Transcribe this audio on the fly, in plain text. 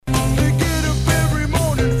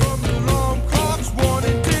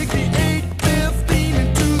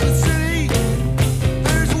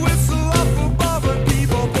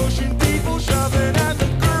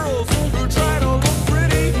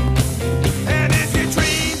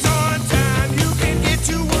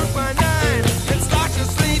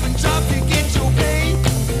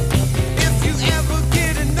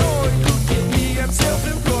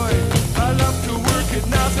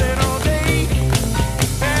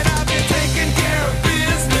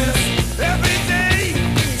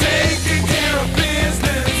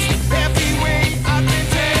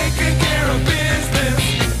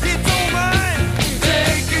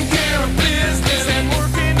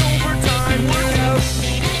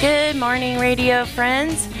morning, radio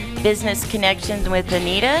friends. Business Connections with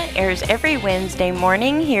Anita airs every Wednesday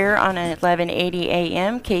morning here on 1180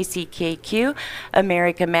 a.m. KCKQ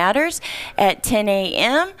America Matters at 10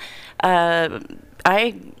 a.m.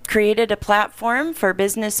 I created a platform for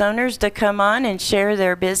business owners to come on and share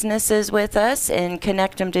their businesses with us and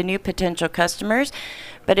connect them to new potential customers.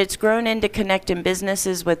 But it's grown into connecting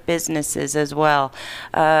businesses with businesses as well.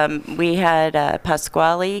 We had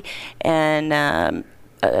Pasquale and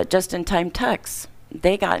Just in Time Tux.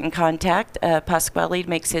 They got in contact. Pasquale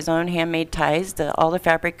makes his own handmade ties. All the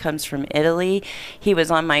fabric comes from Italy. He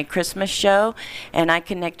was on my Christmas show, and I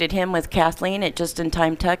connected him with Kathleen at Just in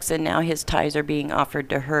Time Tux, and now his ties are being offered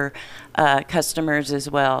to her customers as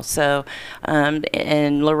well. So,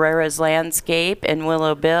 in Lorera's Landscape and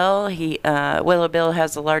Willow Bill, Willow Bill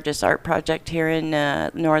has the largest art project here in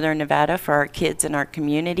northern Nevada for our kids in our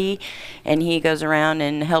community, and he goes around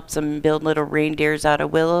and helps them build little reindeers out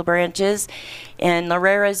of willow branches. And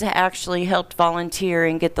Lorera's actually helped volunteer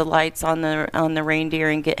and get the lights on the reindeer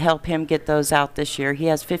and help him get those out this year. He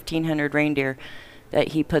has 1,500 reindeer that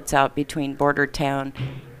he puts out between Bordertown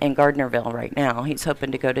and Gardnerville right now. He's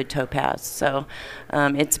hoping to go to Topaz. So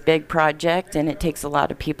it's a big project, and it takes a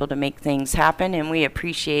lot of people to make things happen, and we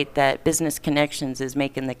appreciate that Business Connections is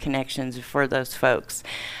making the connections for those folks.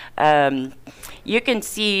 You can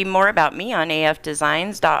see more about me on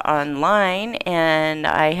afdesigns.online, and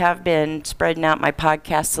I have been spreading out my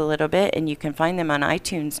podcasts a little bit, and you can find them on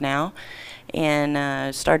iTunes now.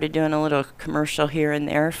 And started doing a little commercial here and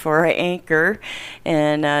there for Anchor,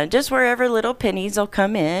 and just wherever little pennies will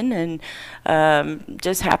come in, and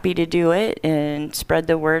just happy to do it and spread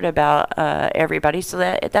the word about everybody, so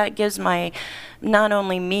that gives not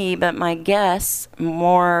only me but my guests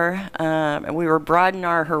more. We were broadening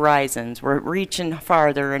our horizons. We're reaching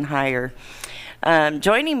farther and higher.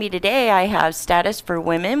 Joining me today, I have Status for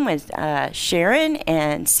Women with Sharon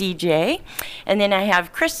and CJ, and then I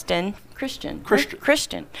have Christian.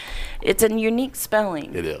 It's a unique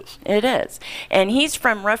spelling. It is. It is. And he's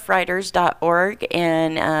from roughriders.org,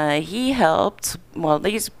 and he helped,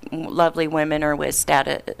 these lovely women are with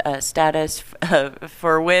Status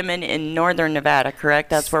for Women in Northern Nevada,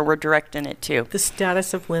 correct? That's where we're directing it to. The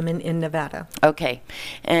Status of Women in Nevada. Okay.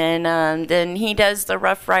 And then he does the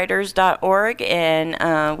roughriders.org,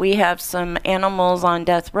 and we have some animals on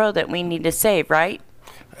death row that we need to save, right?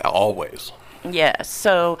 Always. Yes,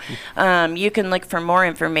 so you can look for more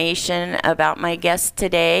information about my guests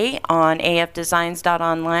today on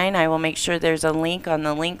afdesigns.online. I will make sure there's a link on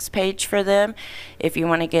the links page for them. If you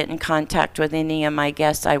want to get in contact with any of my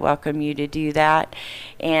guests, I welcome you to do that.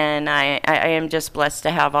 And I am just blessed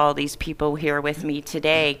to have all these people here with me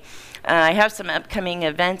today. I have some upcoming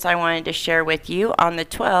events I wanted to share with you. On the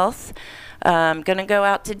 12th, I'm going to go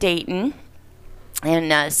out to Dayton.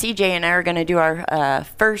 And CJ and I are going to do our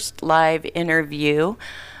first live interview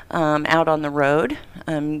out on the road.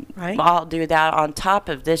 Right. I'll do that on top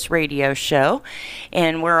of this radio show.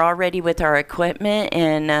 And we're all ready with our equipment.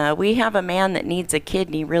 And we have a man that needs a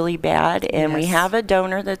kidney really bad. And we have a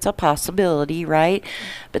donor that's a possibility, right?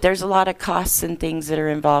 But there's a lot of costs and things that are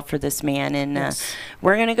involved for this man. And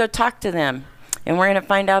we're going to go talk to them. And we're going to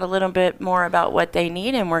find out a little bit more about what they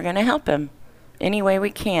need. And we're going to help them any way we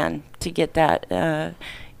can to get that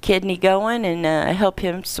kidney going and help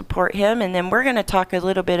him, support him. And then we're going to talk a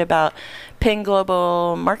little bit about Penn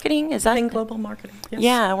Global Marketing. Is that Penn Global Marketing? Yes.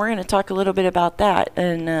 Yeah, we're going to talk a little bit about that.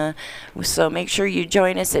 And so make sure you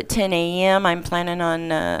join us at 10 a.m. I'm planning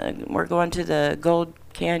on, we're going to the Gold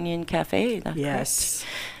Canyon Cafe. Yes.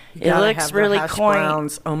 It looks really quaint.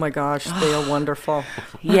 Browns. Oh my gosh, they are wonderful.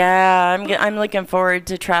 Yeah, I'm looking forward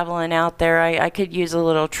to traveling out there. I could use a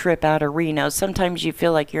little trip out of Reno. Sometimes you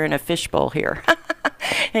feel like you're in a fishbowl here.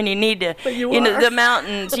 And you need to, you know, the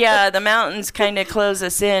mountains, the mountains kind of close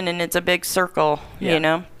us in, and it's a big circle, you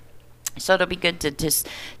know. So it'll be good to just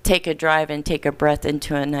take a drive and take a breath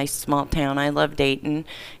into a nice small town. I love Dayton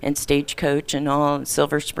and Stagecoach and all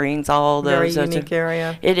Silver Springs, all those. Very unique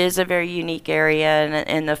area. It is a very unique area,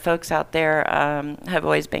 and the folks out there have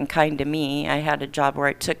always been kind to me. I had a job where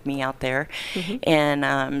it took me out there,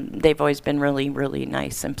 and they've always been really, really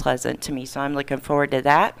nice and pleasant to me. So I'm looking forward to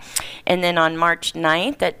that. And then on March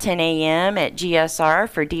 9th at 10 a.m. at GSR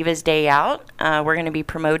for Divas Day Out, we're going to be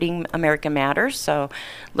promoting America Matters. So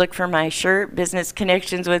look for my shirt, Business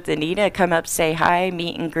Connections with Anita. Come up, say hi,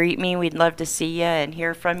 meet and greet me. We'd love to see you and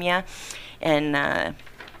hear from you, and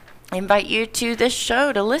invite you to this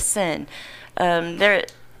show to listen.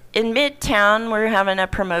 in Midtown, we're having a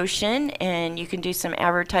promotion, and you can do some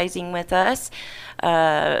advertising with us.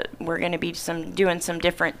 We're going to be doing some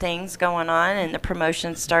different things going on, and the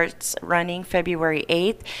promotion starts running February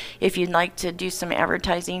 8th. If you'd like to do some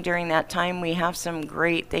advertising during that time, we have some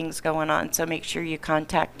great things going on. So make sure you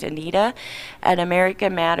contact Anita at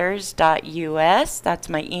americamatters.us. That's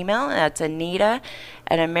my email. That's Anita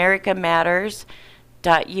at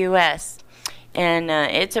americamatters.us. And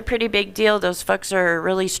it's a pretty big deal. Those folks are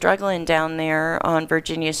really struggling down there on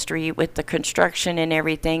Virginia Street with the construction and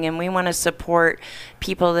everything, and we want to support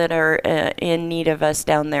people that are in need of us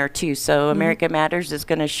down there too. So America Matters is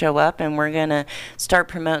going to show up, and we're going to start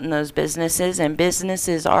promoting those businesses, and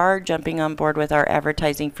businesses are jumping on board with our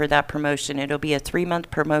advertising for that promotion. It'll be a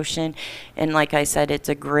 3-month promotion, and like I said, it's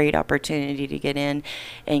a great opportunity to get in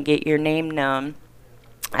and get your name known.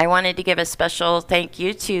 I wanted to give a special thank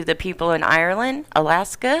you to the people in Ireland,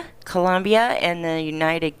 Alaska, Colombia, and the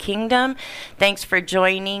United Kingdom. Thanks for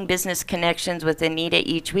joining Business Connections with Anita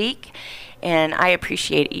each week, and I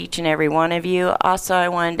appreciate each and every one of you. Also, I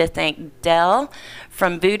wanted to thank Dell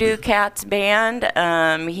from Voodoo Cats Band.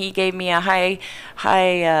 He gave me a high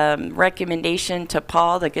recommendation to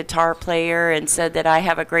Paul, the guitar player, and said that I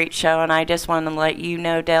have a great show, and I just want to let you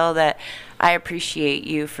know, Dell, that I appreciate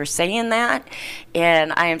you for saying that,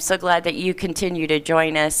 and I am so glad that you continue to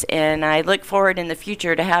join us, and I look forward in the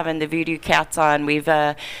future to having the Voodoo Cats on.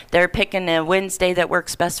 They're picking a Wednesday that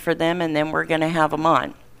works best for them, and then we're going to have them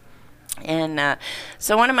on. And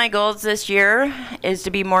so one of my goals this year is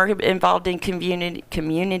to be more involved in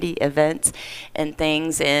community events and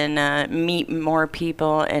things, and meet more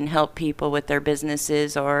people and help people with their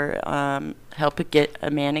businesses, or help get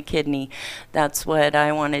a man a kidney. That's what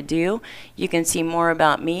I want to do. You can see more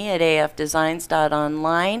about me at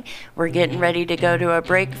afdesigns.online. We're getting ready to go to a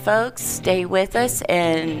break, folks. Stay with us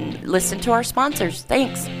and listen to our sponsors.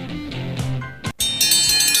 Thanks.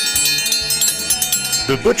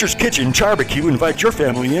 The Butcher's Kitchen Charbecue invites your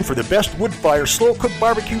family in for the best wood-fire, slow-cooked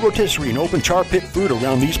barbecue rotisserie and open char pit food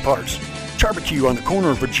around these parts. Charbecue on the corner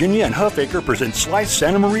of Virginia and Huffaker presents sliced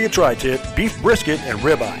Santa Maria tri-tip, beef brisket, and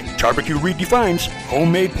ribeye. Charbecue redefines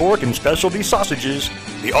homemade pork and specialty sausages.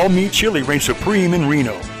 The all-meat chili reigns supreme in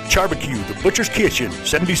Reno. Charbecue, the Butcher's Kitchen,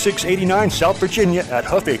 7689 South Virginia at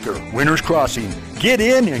Huffaker, Winners Crossing. Get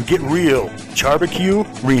in and get real. Charbecue,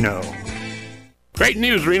 Reno. Great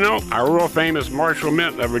news, Reno. Our world famous Marshall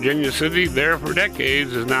Mint of Virginia City, there for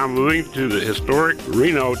decades, is now moving to the historic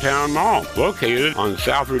Reno Town Mall, located on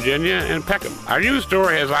South Virginia and Peckham. Our new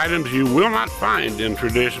store has items you will not find in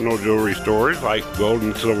traditional jewelry stores, like gold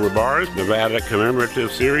and silver bars, Nevada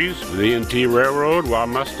Commemorative Series, the N.T. Railroad,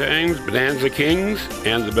 Wild Mustangs, Bonanza Kings,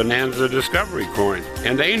 and the Bonanza Discovery Coin,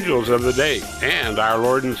 and Angels of the Day, and our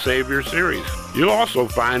Lord and Savior series. You'll also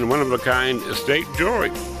find one-of-a-kind estate jewelry,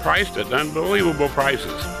 priced at unbelievable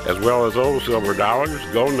prices, as well as old silver dollars,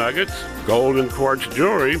 gold nuggets, gold and quartz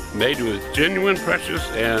jewelry made with genuine precious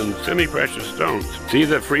and semi-precious stones. See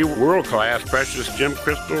the free world-class precious gem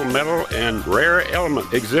crystal, metal, and rare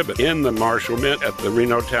element exhibit in the Marshall Mint at the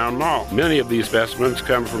Reno Town Mall. Many of these specimens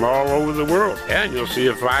come from all over the world, and you'll see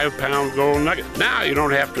a 5-pound gold nugget. Now you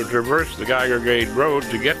don't have to traverse the Geiger Grade Road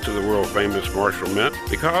to get to the world-famous Marshall Mint,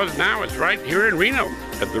 because now it's right here in Reno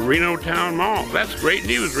at the Reno Town Mall. That's great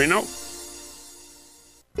news, Reno.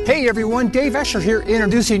 Hey everyone, Dave Escher here,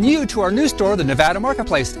 introducing you to our new store, the Nevada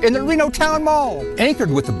Marketplace, in the Reno Town Mall. Anchored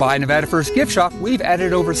with the Buy Nevada First gift shop, we've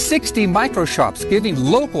added over 60 micro shops, giving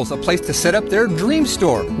locals a place to set up their dream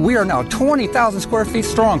store. We are now 20,000 square feet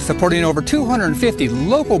strong, supporting over 250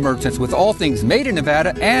 local merchants with all things made in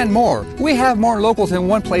Nevada and more. We have more locals in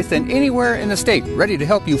one place than anywhere in the state, ready to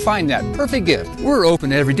help you find that perfect gift. We're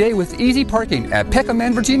open every day with easy parking at Peckham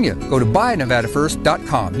and Virginia. Go to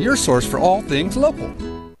buynevadafirst.com, your source for all things local.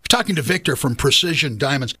 Talking to Victor from Precision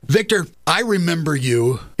Diamonds. Victor, I remember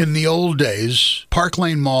you in the old days, Park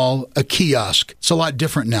Lane Mall, a kiosk. It's a lot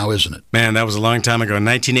different now, isn't it? Man, that was a long time ago. In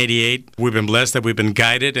 1988, we've been blessed that we've been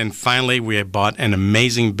guided, and finally we have bought an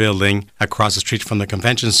amazing building across the street from the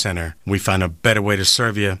convention center. We found a better way to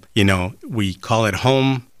serve you. You know, we call it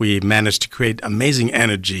home. We managed to create amazing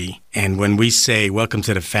energy. And when we say, welcome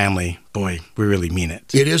to the family, boy, we really mean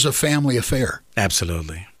it. It is a family affair.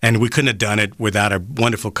 Absolutely. And we couldn't have done it without our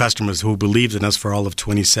wonderful customers who believed in us for all of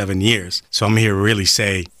 27 years. So I'm here to really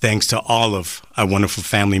say thanks to all of our wonderful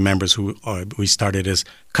family members who we started as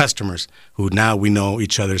customers, who now we know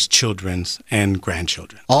each other's children and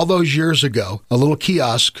grandchildren. All those years ago, a little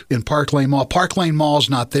kiosk in Park Lane Mall. Park Lane Mall's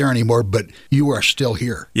not there anymore, but you are still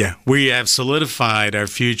here. Yeah, we have solidified our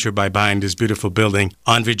future by buying this beautiful building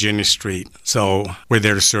on Virginia Street. So we're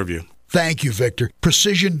there to serve you. Thank you, Victor.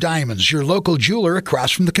 Precision Diamonds, your local jeweler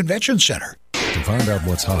across from the convention center. To find out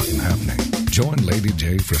what's hot and happening, join Lady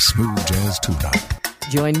J for Smooth Jazz Tune-Up.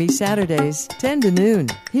 Join me Saturdays, 10 to noon,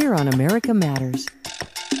 here on America Matters.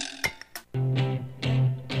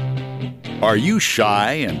 Are you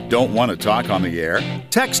shy and don't want to talk on the air?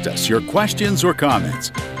 Text us your questions or comments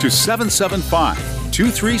to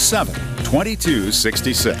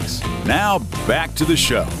 775-237-2266. Now back to the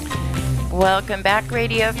show. Welcome back,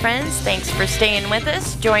 radio friends. Thanks for staying with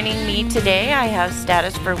us. Joining me today, I have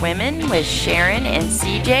Status for Women with Sharon and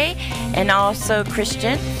CJ, and also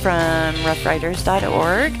Christian from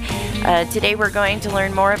roughriders.org. Today we're going to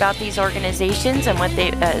learn more about these organizations and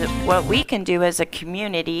what we can do as a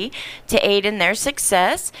community to aid in their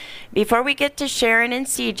success. Before we get to Sharon and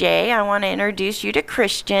CJ, I want to introduce you to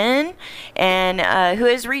Christian, and who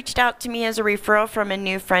has reached out to me as a referral from a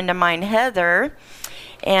new friend of mine, Heather.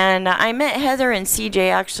 And I met Heather and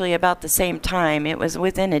CJ actually about the same time. It was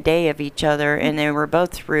within a day of each other, and they were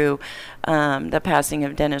both through the passing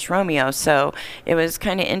of Dennis Romeo. So it was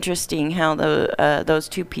kind of interesting how those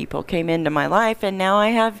two people came into my life, and now I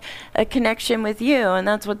have a connection with you, and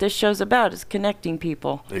that's what this show's about, is connecting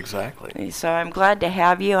people. Exactly. So I'm glad to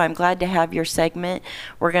have you. I'm glad to have your segment.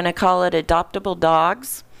 We're going to call it Adoptable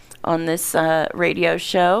Dogs on this radio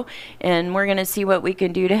show, and we're going to see what we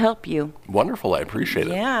can do to help you. Wonderful. I appreciate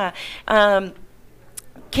it. Yeah.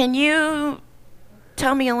 Can you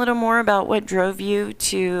tell me a little more about what drove you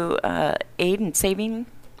to aid in saving?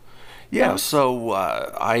 Yeah, so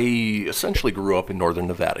I essentially grew up in northern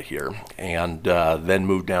Nevada here, and then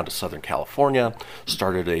moved down to Southern California,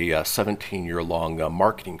 started a 17-year-long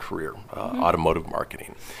marketing career, automotive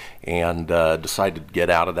marketing, and decided to get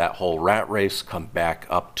out of that whole rat race, come back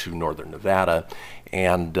up to northern Nevada,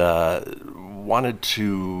 and wanted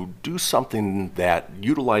to do something that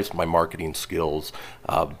utilized my marketing skills,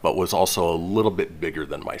 but was also a little bit bigger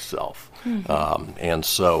than myself. And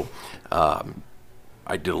so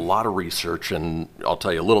I did a lot of research, and I'll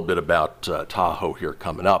tell you a little bit about Tahoe here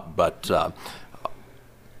coming up, but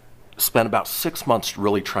spent about 6 months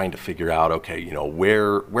really trying to figure out, okay, you know,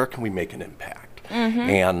 where can we make an impact?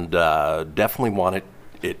 And definitely wanted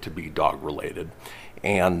it to be dog related,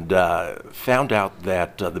 and found out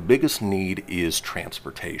that the biggest need is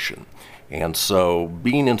transportation. And so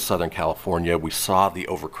being in Southern California, we saw the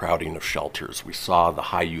overcrowding of shelters, we saw the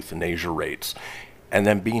high euthanasia rates. And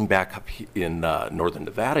then being back up in northern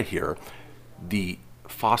Nevada here, the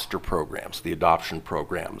foster programs, the adoption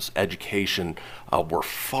programs, education were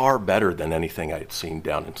far better than anything I had seen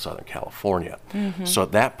down in Southern California. So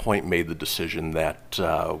at that point made the decision that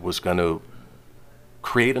was going to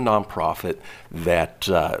create a nonprofit that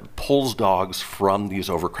pulls dogs from these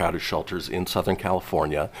overcrowded shelters in Southern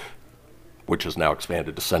California, which has now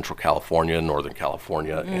expanded to Central California, Northern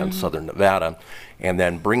California, and Southern Nevada, and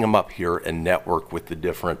then bring them up here and network with the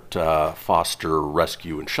different foster,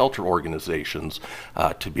 rescue, and shelter organizations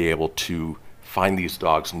to be able to find these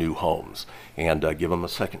dogs new homes and give them a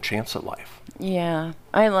second chance at life. Yeah,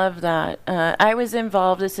 I love that. I was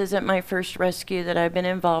involved. This isn't my first rescue that I've been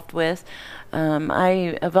involved with.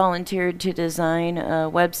 I volunteered to design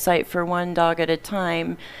a website for One Dog at a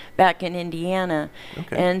Time back in Indiana.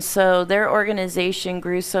 And so their organization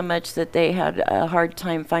grew so much that they had a hard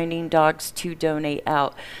time finding dogs to donate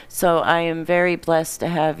out. So I am very blessed to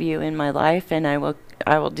have you in my life, and I will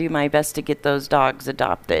do my best to get those dogs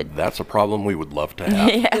adopted. That's a problem we would love to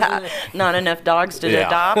have. Yeah, not enough dogs to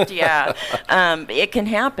adopt. Yeah, it can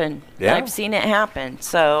happen. Yeah. I've seen it happen.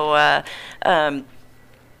 So,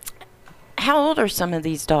 how old are some of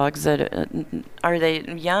these dogs? Are they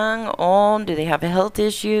young, old? Do they have health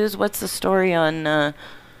issues? What's the story on?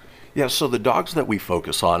 Yeah, so the dogs that we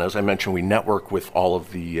focus on, as I mentioned, we network with all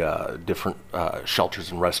of the different shelters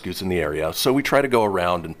and rescues in the area. So we try to go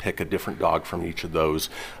around and pick a different dog from each of those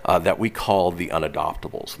that we call the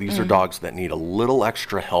unadoptables. These are dogs that need a little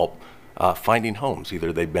extra help finding homes.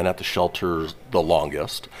 Either they've been at the shelters the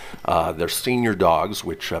longest, they're senior dogs,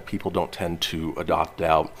 which people don't tend to adopt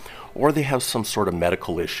out, or they have some sort of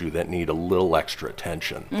medical issue that need a little extra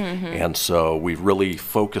attention. And so we've really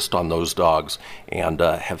focused on those dogs and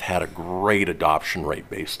have had a great adoption rate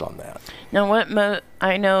based on that. Now,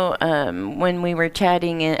 I know when we were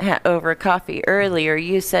chatting over coffee earlier,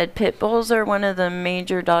 you said pit bulls are one of the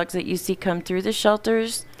major dogs that you see come through the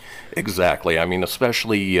shelters. Exactly. I mean,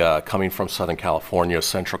 especially coming from Southern California,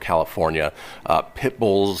 Central California, pit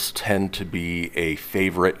bulls tend to be a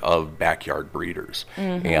favorite of backyard breeders.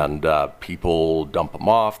 And people dump them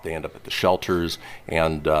off, they end up at the shelters,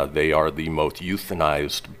 and they are the most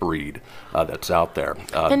euthanized breed that's out there.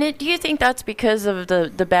 And do you think that's because of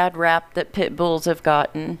the bad rap that pit bulls have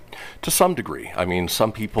gotten? To some degree. I mean,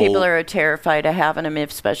 some people... People are terrified of having them,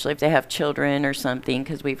 especially if they have children or something,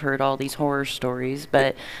 because we've heard all these horror stories,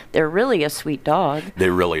 but they're really a sweet dog. They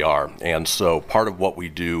really are. And so part of what we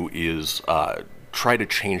do is try to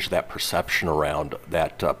change that perception around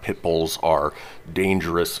that pit bulls are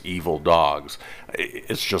dangerous, evil dogs.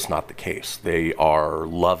 It's just not the case. They are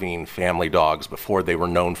loving family dogs. Before they were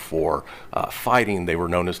known for fighting, they were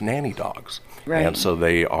known as nanny dogs. Right. And so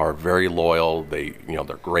they are very loyal. They're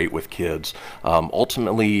great with kids.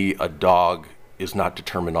 Ultimately, a dog is not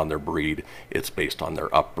determined on their breed. It's based on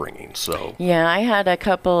their upbringing. So yeah, I had a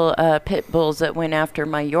couple pit bulls that went after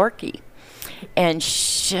my Yorkie. And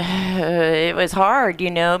it was hard,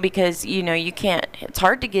 because, you can't, it's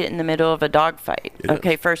hard to get in the middle of a dog fight.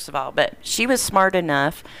 Okay, first of all, but she was smart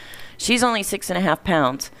enough. She's only 6.5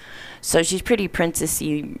 pounds. So she's pretty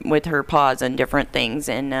princessy with her paws and different things.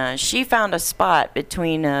 And she found a spot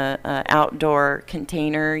between a outdoor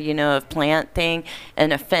container, of plant thing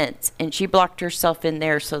and a fence. And she blocked herself in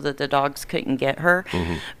there so that the dogs couldn't get her.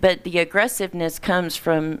 But the aggressiveness comes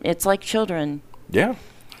from, it's like children. Yeah.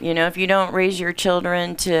 If you don't raise your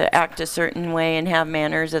children to act a certain way and have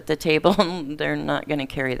manners at the table, they're not going to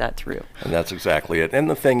carry that through. And that's exactly it. And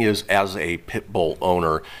the thing is, as a pit bull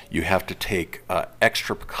owner, you have to take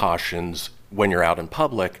extra precautions when you're out in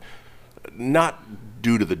public, not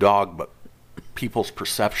due to the dog, but people's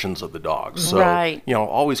perceptions of the dog. So, right.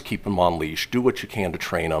 Always keep them on leash. Do what you can to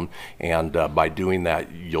train them. And by doing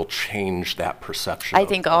that, you'll change that perception. I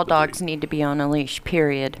think all dogs need to be on a leash,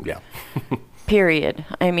 period. Yeah. Period.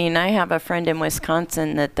 I mean, I have a friend in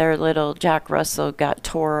Wisconsin that their little Jack Russell got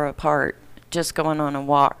tore apart just going on a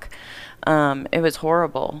walk. It was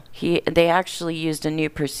horrible. They actually used a new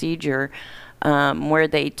procedure where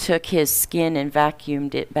they took his skin and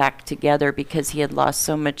vacuumed it back together because he had lost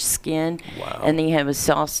so much skin. Wow. And he was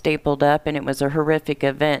all stapled up, and it was a horrific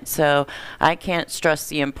event. So I can't stress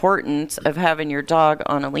the importance of having your dog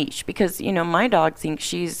on a leash because, my dog thinks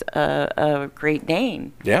she's a Great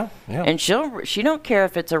Dane. Yeah. And she don't care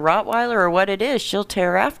if it's a Rottweiler or what it is. She'll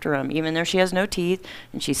tear after him, even though she has no teeth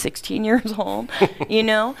and she's 16 years old,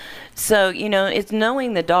 So, it's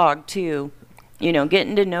knowing the dog, too.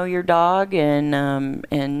 Getting to know your dog and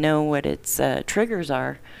know what its triggers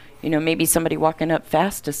are. Maybe somebody walking up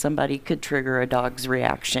fast to somebody could trigger a dog's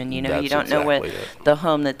reaction. You don't know what the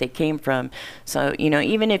home that they came from. So,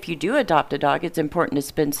 even if you do adopt a dog, it's important to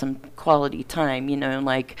spend some quality time,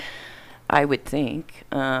 like I would think.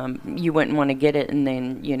 You wouldn't want to get it and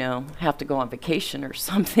then, have to go on vacation or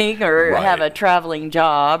something or right. have a traveling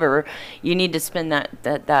job, or you need to spend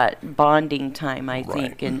that bonding time, I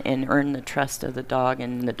think, and earn the trust of the dog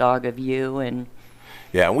and the dog of you. And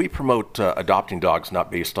yeah, and we promote adopting dogs not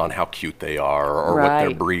based on how cute they are or what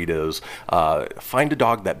their breed is. Find a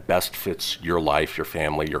dog that best fits your life, your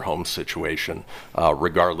family, your home situation,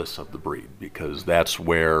 regardless of the breed, because that's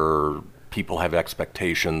where people have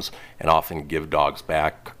expectations and often give dogs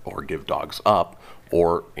back or give dogs up,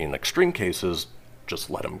 or in extreme cases, just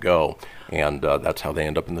let them go. And that's how they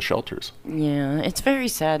end up in the shelters. Yeah, it's very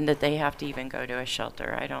sad that they have to even go to a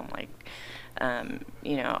shelter. I don't like,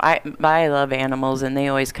 I love animals, and they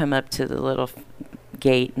always come up to the little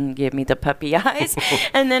gate and give me the puppy eyes,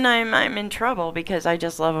 and then I'm in trouble because I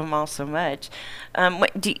just love them all so much.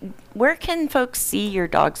 Where can folks see your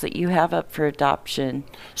dogs that you have up for adoption?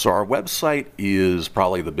 So our website is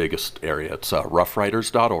probably the biggest area. It's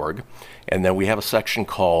roughriders.org, and then we have a section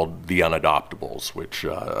called The Unadoptables, which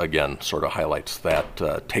again sort of highlights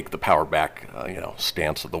that take the power back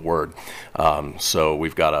stance of the word. So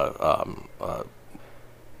we've got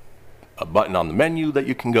a button on the menu that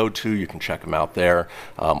you can go to. You can check them out there,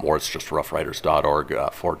 or it's just roughriders.org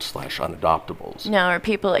 /unadoptables. Now, are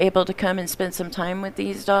people able to come and spend some time with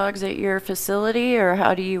these dogs at your facility, or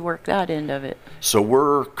how do you work that end of it? So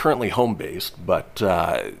we're currently home-based, but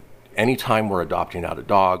anytime we're adopting out a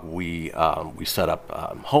dog, we set up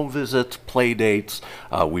home visits, play dates.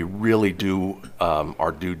 We really do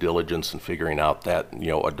our due diligence in figuring out that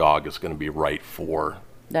a dog is going to be right for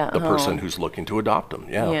that the home. Person who's looking to adopt them.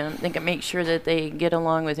 Yeah, they can make sure that they get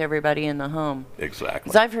along with everybody in the home. Exactly.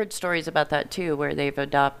 Because I've heard stories about that too, where they've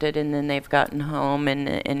adopted and then they've gotten home and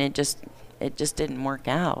it just it just didn't work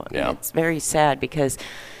out. Yeah. It's very sad because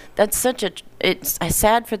that's it's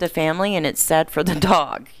sad for the family and it's sad for the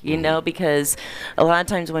dog, you know, because a lot of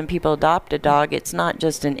times when people adopt a dog, it's not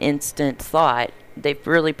just an instant thought. They've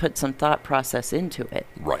really put some thought process into it.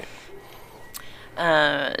 Right.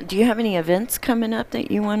 Do you have any events coming up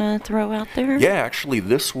that you want to throw out there? Yeah, actually,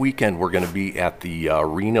 this weekend we're going to be at the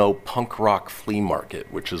Reno Punk Rock Flea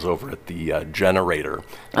Market, which is over at the Generator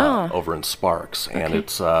over in Sparks. And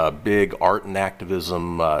it's a big art and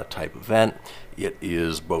activism type event. It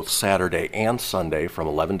is both Saturday and Sunday from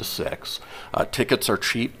 11 to 6. Tickets are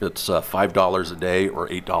cheap. It's $5 a day or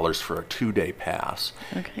 $8 for a 2-day pass.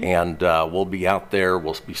 Okay. And we'll be out there.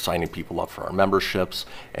 We'll be signing people up for our memberships.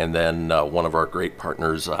 And then one of our great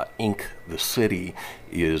partners, Ink the City,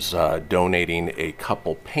 is donating a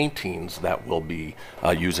couple paintings that we'll be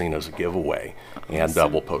using as a giveaway. And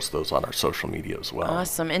we'll post those on our social media as well.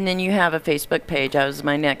 Awesome. And then you have a Facebook page. That was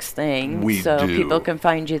my next thing. We so do. People can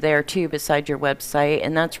find you there, too, besides your website.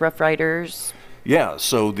 And that's Rough Riders. Yeah,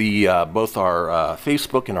 so the both our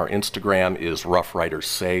Facebook and our Instagram is Rough Riders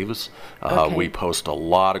Saves. We post a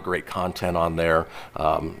lot of great content on there.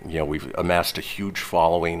 We've amassed a huge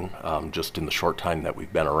following just in the short time that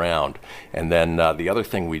we've been around. And then the other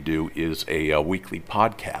thing we do is a weekly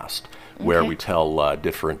podcast where we tell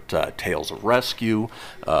different tales of rescue.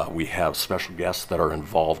 We have special guests that are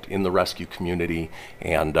involved in the rescue community,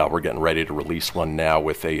 and we're getting ready to release one now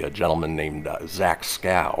with a gentleman named Zach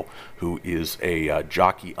Scow, who is a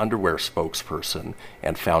jockey underwear spokesperson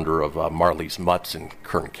and founder of Marley's Mutts in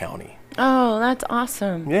Kern County. Oh, that's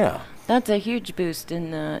awesome. Yeah. That's a huge boost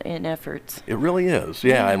in efforts. It really is,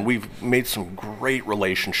 yeah. And we've made some great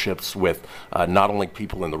relationships with not only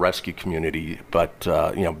people in the rescue community, but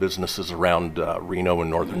businesses around Reno and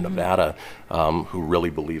northern Nevada who really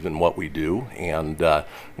believe in what we do, and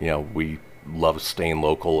we love staying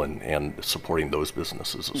local and supporting those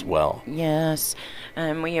businesses as well. Yes,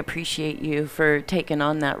 we appreciate you for taking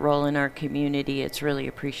on that role in our community. It's really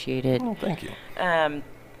appreciated. Well, thank you.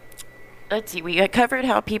 Let's see, we covered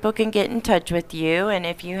how people can get in touch with you, and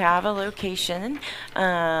if you have a location,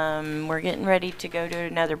 we're getting ready to go to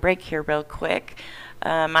another break here real quick.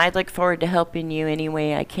 I look forward to helping you any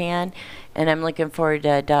way I can, and I'm looking forward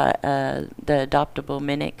to the Adoptable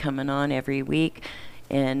Minute coming on every week,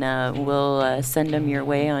 and we'll send them your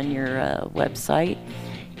way on your website.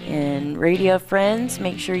 And radio friends,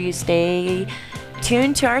 make sure you stay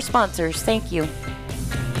tuned to our sponsors. Thank you.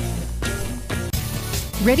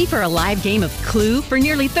 Ready for a live game of Clue? For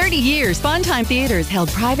nearly 30 years, Fun Time Theaters held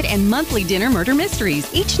private and monthly dinner murder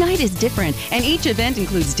mysteries. Each night is different, and each event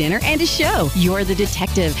includes dinner and a show. You're the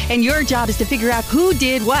detective, and your job is to figure out who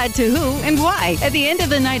did what to who and why. At the end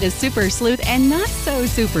of the night, a super sleuth and not so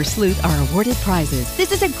super sleuth are awarded prizes.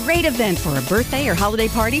 This is a great event for a birthday or holiday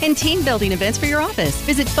party and team building events for your office.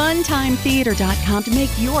 Visit funtimetheater.com to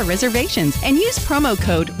make your reservations and use promo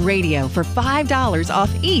code RADIO for $5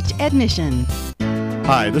 off each admission.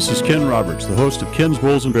 Hi, this is Ken Roberts, the host of Ken's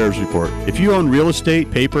Bulls and Bears Report. If you own real estate,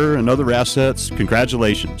 paper, and other assets,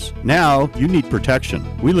 congratulations. Now you need protection.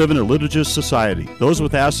 We live in a litigious society. Those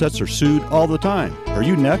with assets are sued all the time. Are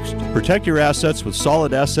you next? Protect your assets with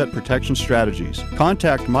solid asset protection strategies.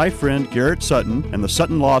 Contact my friend Garrett Sutton and the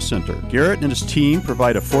Sutton Law Center. Garrett and his team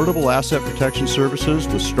provide affordable asset protection services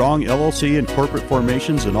with strong LLC and corporate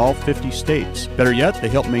formations in all 50 states. Better yet, they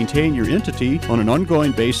help maintain your entity on an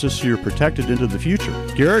ongoing basis so you're protected into the future.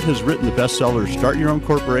 Garrett has written the bestsellers Start Your Own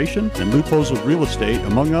Corporation and Loopholes of Real Estate,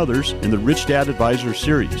 among others, in the Rich Dad Advisor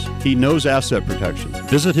series. He knows asset protection.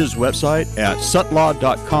 Visit his website at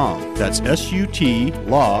sutlaw.com. That's SUT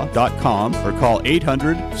law.com, or call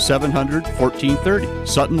 800-700-1430.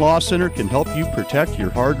 Sutton Law Center can help you protect your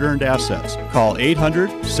hard-earned assets. Call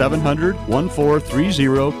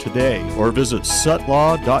 800-700-1430 today, or visit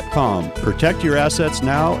sutlaw.com. Protect your assets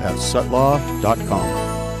now at sutlaw.com.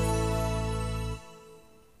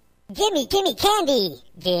 Gimme candy.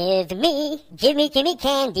 Give me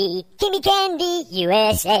candy. Gimme candy,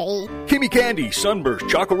 USA. Gimme Candy, Sunburst,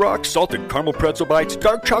 Choco Rocks, Salted Caramel Pretzel Bites,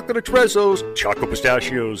 Dark Chocolate Espressos, Choco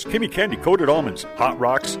Pistachios, Gimme Candy Coated Almonds, Hot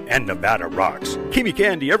Rocks, and Nevada Rocks. Gimme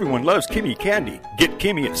Candy, everyone loves Gimme Candy. Get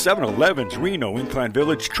Gimme at 7-Elevens, Reno, Incline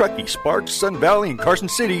Village, Truckee, Sparks, Sun Valley, and Carson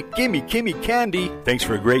City. Gimme Candy. Thanks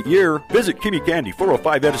for a great year. Visit Gimme Candy,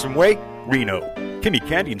 405 Edison Way, Reno. Gimme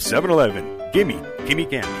Candy and 7-Eleven. Gimme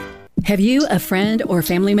Candy. Have you, a friend, or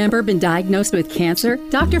family member been diagnosed with cancer?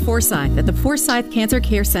 Dr. Forsyth at the Forsyth Cancer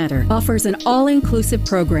Care Center offers an all-inclusive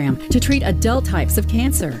program to treat adult types of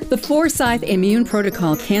cancer. The Forsyth Immune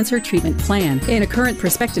Protocol Cancer Treatment Plan, in a current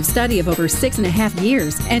prospective study of over 6.5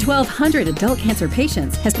 years and 1,200 adult cancer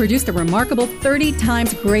patients, has produced a remarkable 30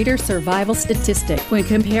 times greater survival statistic when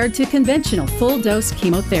compared to conventional full-dose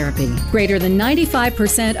chemotherapy. Greater than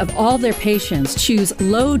 95% of all their patients choose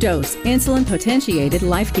low-dose insulin-potentiated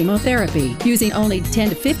life chemotherapy, using only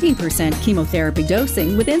 10 to 15% chemotherapy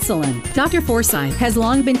dosing with insulin. Dr. Forsyth has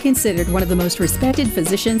long been considered one of the most respected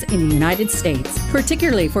physicians in the United States,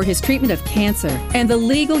 particularly for his treatment of cancer and the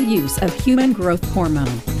legal use of human growth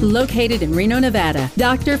hormone. Located in Reno, Nevada,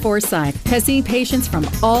 Dr. Forsyth has seen patients from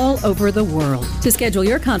all over the world. To schedule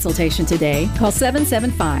your consultation today, call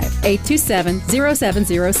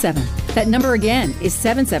 775-827-0707. That number again is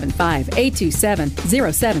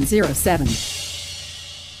 775-827-0707.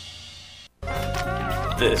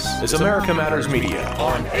 This is America Matters Media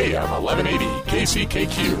on AM 1180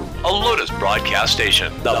 KCKQ, a Lotus broadcast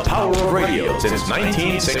station, the power of radio since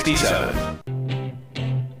 1967.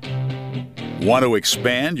 Want to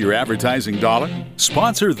expand your advertising dollar?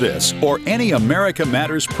 Sponsor this or any America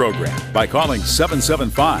Matters program by calling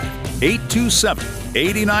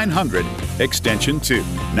 775-827-8900, extension 2.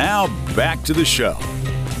 Now back to the show.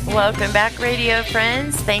 Welcome back, radio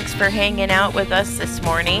friends. Thanks for hanging out with us this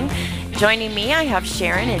morning. Joining me, I have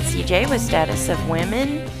Sharon and CJ with Status of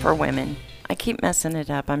Women for Women. I keep messing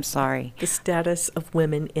it up. I'm sorry. The Status of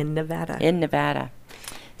Women in Nevada. In Nevada.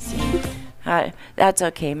 See, that's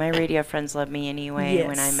okay. My radio friends love me anyway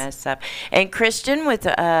when I mess up. And Christian with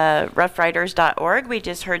roughriders.org. We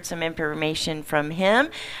just heard some information from him.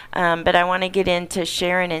 But I want to get into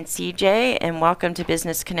Sharon and CJ. And welcome to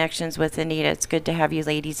Business Connections with Anita. It's good to have you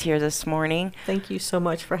ladies here this morning. Thank you so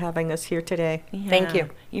much for having us here today. Yeah, Thank you.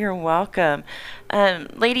 You're welcome.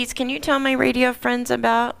 Ladies, can you tell my radio friends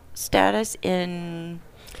about Status in...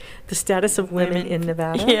 The Status of Women in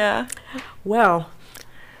Nevada? Yeah. Well,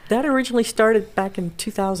 that originally started back in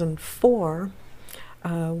 2004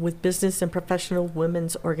 with Business and Professional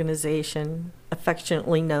Women's Organization,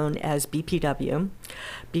 affectionately known as BPW.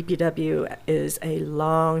 BPW is a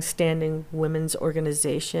long-standing women's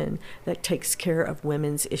organization that takes care of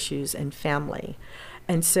women's issues and family.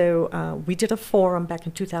 And so we did a forum back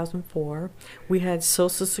in 2004. We had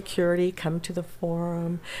Social Security come to the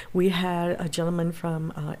forum. We had a gentleman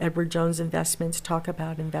from Edward Jones Investments talk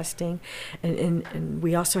about investing. And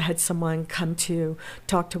we also had someone come to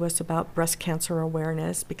talk to us about breast cancer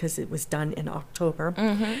awareness because it was done in October.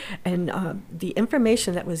 Mm-hmm. And the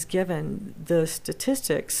information that was given, the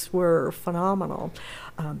statistics were phenomenal.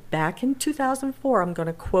 Back in 2004, I'm going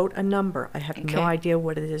to quote a number. I have no idea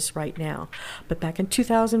what it is right now. But back in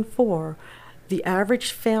 2004, the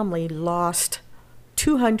average family lost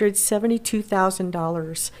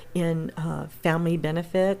 $272,000 in family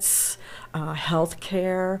benefits, health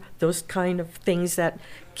care, those kind of things that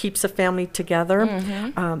keeps a family together.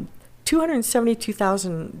 Mm-hmm.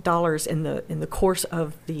 $272,000 in the course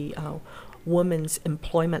of the woman's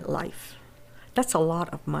employment life. That's a lot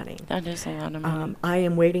of money. That is a lot of money. I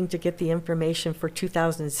am waiting to get the information for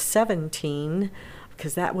 2017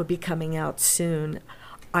 because that will be coming out soon.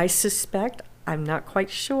 I suspect, I'm not quite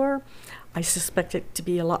sure, I suspect it to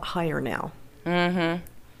be a lot higher now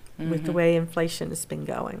with the way inflation has been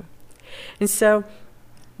going. And so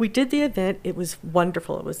we did the event. It was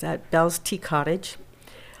wonderful. It was at Bell's Tea Cottage.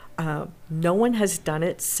 No one has done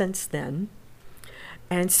it since then.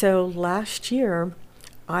 And so last year,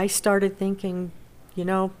 I started thinking, you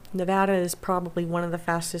know, Nevada is probably one of the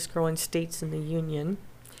fastest growing states in the union.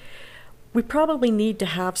 We probably need to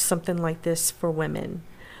have something like this for women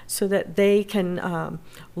so that they can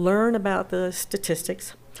learn about the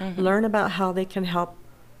statistics, learn about how they can help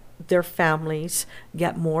their families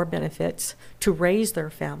get more benefits to raise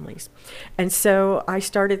their families. And so I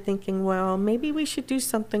started thinking, well, maybe we should do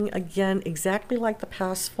something again exactly like the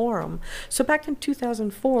past forum. So back in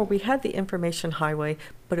 2004, we had the information highway,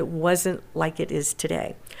 but it wasn't like it is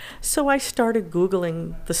today. So I started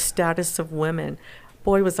Googling the status of women.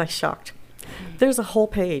 Boy, was I shocked. There's a whole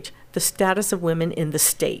page, the status of women in the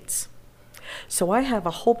states. So I have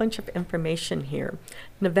a whole bunch of information here.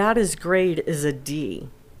 Nevada's grade is a D.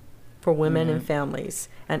 For women and families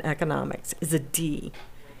and economics is a D.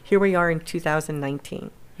 Here we are in 2019.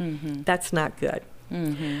 That's not good.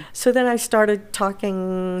 So then I started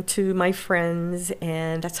talking to my friends,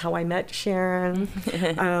 and that's how I met Sharon.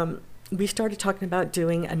 We started talking about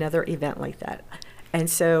doing another event like that. And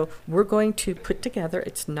so we're going to put together,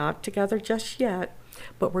 it's not together just yet,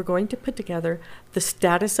 but we're going to put together the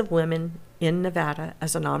status of women in Nevada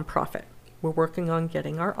as a nonprofit. We're working on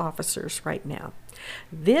getting our officers right now.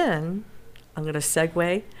 Then I'm going to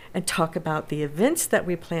segue and talk about the events that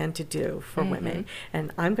we plan to do for women.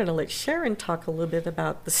 And I'm going to let Sharon talk a little bit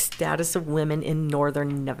about the status of women in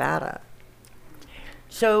northern Nevada.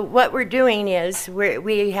 So what we're doing is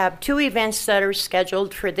we have 2 events that are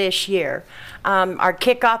scheduled for this year. Our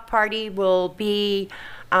kickoff party will be,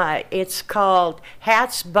 it's called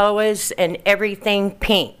Hats, Boas, and Everything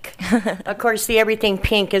Pink. Of course, the Everything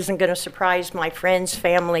Pink isn't going to surprise my friends,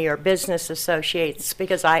 family, or business associates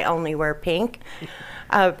because I only wear pink.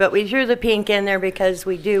 But we threw the pink in there because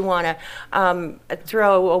we do want to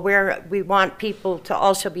we want people to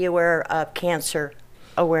also be aware of cancer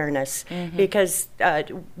awareness, because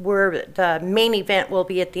the main event will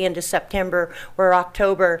be at the end of September or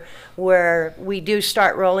October, where we do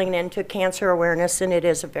start rolling into cancer awareness, and it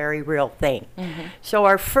is a very real thing. So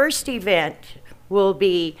our first event will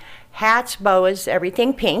be Hats, Boas,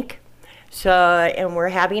 Everything Pink. And we're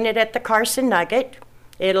having it at the Carson Nugget.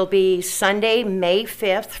 It'll be Sunday, May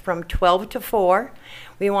 5th from 12 to 4.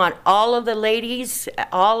 We want all of the ladies,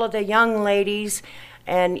 all of the young ladies,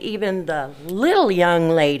 and even the little young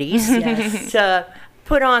ladies to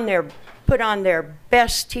put on their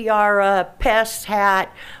best tiara, best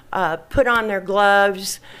hat, put on their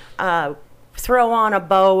gloves, throw on a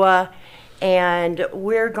boa, and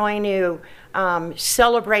we're going to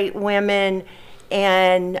celebrate women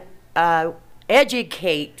and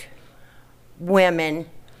educate women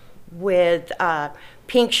with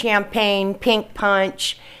pink champagne, pink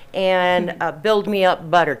punch, and Build Me Up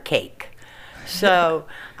butter cake. So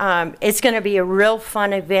it's going to be a real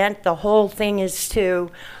fun event. The whole thing is to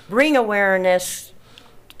bring awareness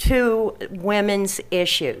to women's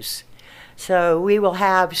issues. So we will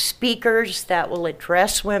have speakers that will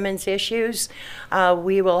address women's issues.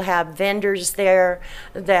 We will have vendors there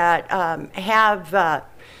that have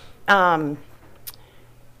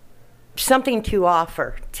something to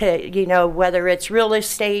offer to, whether it's real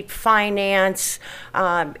estate, finance,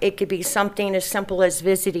 it could be something as simple as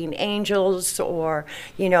visiting angels, or,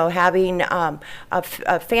 having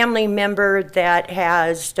a family member that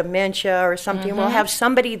has dementia or something. We'll have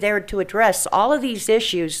somebody there to address all of these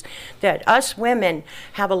issues that us women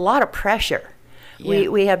have a lot of pressure.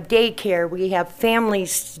 We have daycare, we have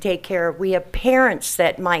families to take care of, we have parents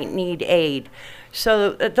that might need aid.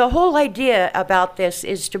 So the whole idea about this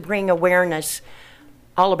is to bring awareness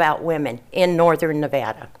all about women in northern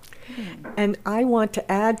Nevada. And I want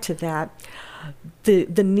to add to that,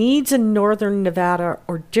 the needs in northern Nevada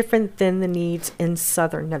are different than the needs in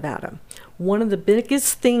southern Nevada. One of the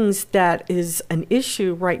biggest things that is an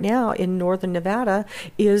issue right now in northern Nevada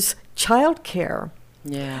is childcare.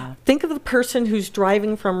 Yeah. Think of the person who's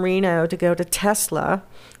driving from Reno to go to Tesla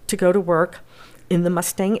to go to work in the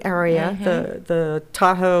Mustang area, the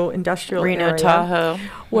Tahoe industrial area. Reno, Tahoe.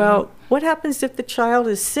 Well, what happens if the child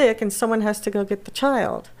is sick and someone has to go get the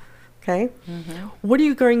child? Okay? What are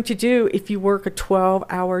you going to do if you work a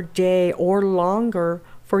 12-hour day or longer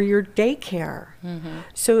for your daycare?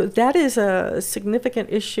 So that is a significant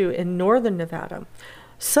issue in northern Nevada.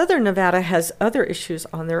 Southern Nevada has other issues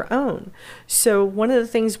on their own. So one of the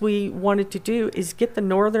things we wanted to do is get the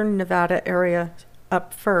northern Nevada area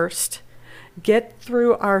up first, get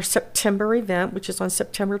through our September event, which is on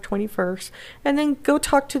September 21st, and then go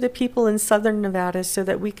talk to the people in southern Nevada so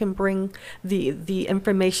that we can bring the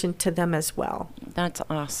information to them as well. That's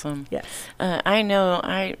awesome. Yes. I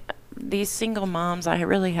know these single moms, I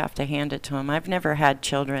really have to hand it to them. I've never had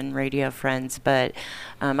children, radio friends, but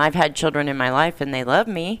I've had children in my life, and they love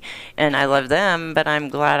me, and I love them, but I'm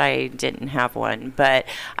glad I didn't have one. But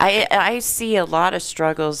I see a lot of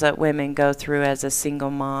struggles that women go through as a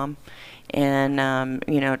single mom. And,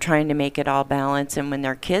 trying to make it all balance. And when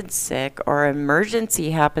their kid's sick or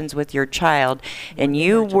emergency happens with your child and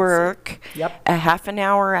you work a half an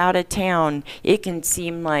hour out of town, it can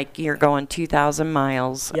seem like you're going 2,000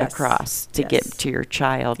 miles across to get to your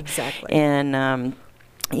child. Exactly. And,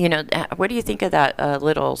 what do you think of that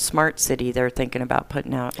little smart city they're thinking about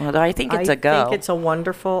putting out? Well, I think it's a go. I think it's a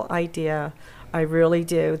wonderful idea. I really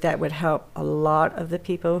do. That would help a lot of the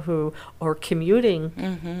people who are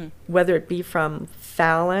commuting, whether it be from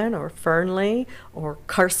Fallon or Fernley or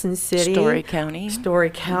Carson City. Story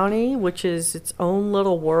County, which is its own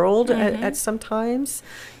little world at sometimes.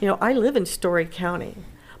 I live in Story County,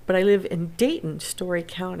 but I live in Dayton, Story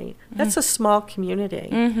County. That's a small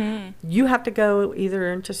community. You have to go either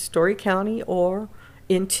into Story County or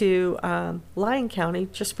into Lyon County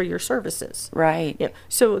just for your services. Right. Yeah.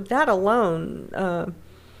 So that alone,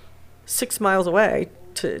 6 miles away,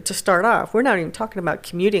 to start off. We're not even talking about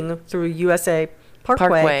commuting through USA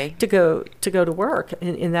Parkway to go to work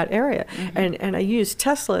in that area. And I use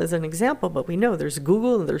Tesla as an example, but we know there's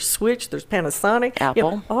Google, there's Switch, there's Panasonic,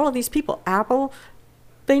 Apple. All of these people, Apple,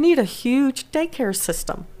 they need a huge daycare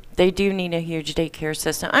system. They do need a huge daycare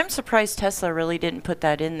system. I'm surprised Tesla really didn't put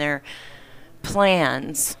that in their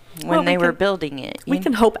plans when they were building it. We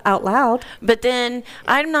can hope out loud. But then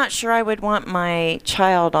I'm not sure I would want my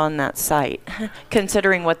child on that site,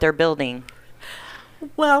 considering what they're building.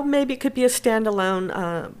 Well, maybe it could be a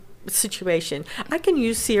standalone situation. I can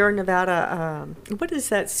use Sierra Nevada. What is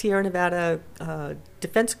that Sierra Nevada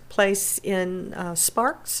defense place in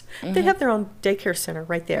Sparks? They have their own daycare center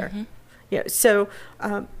right there. Yeah, so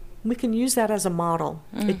we can use that as a model.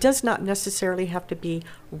 It does not necessarily have to be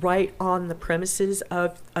right on the premises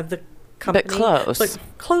of the company, but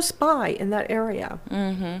close by in that area.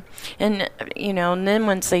 And and then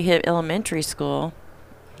once they hit elementary school,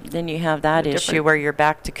 then you have that issue where you're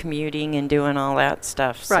back to commuting and doing all that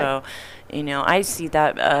stuff. Right. So, I see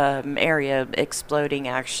that area exploding.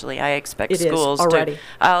 Actually, I expect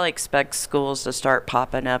I'll expect schools to start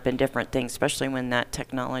popping up and different things, especially when that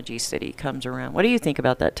technology city comes around. What do you think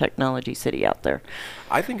about that technology city out there?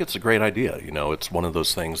 I think it's a great idea. It's one of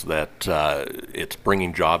those things that it's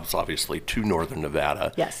bringing jobs, obviously, to Northern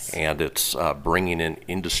Nevada. Yes. And it's bringing in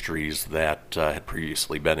industries that had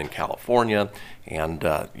previously been in California. And,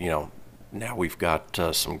 now we've got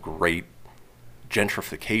some great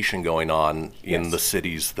gentrification going on in the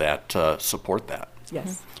cities that support that.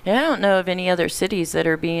 Yes. Yeah, I don't know of any other cities that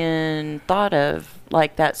are being thought of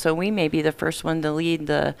like that. So we may be the first one to lead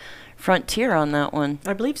the frontier on that one.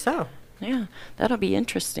 I believe so. Yeah, that'll be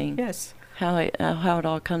interesting. Yes. How it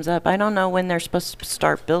all comes up. I don't know when they're supposed to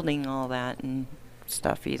start building all that and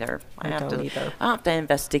stuff either. I'll have to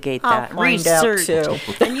investigate that. Research too.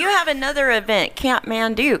 And you have another event, Camp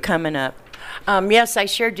Mandu, coming up. Yes, I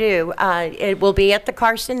sure do. It will be at the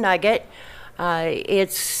Carson Nugget.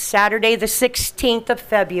 It's Saturday the 16th of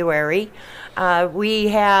February. We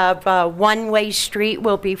have One Way Street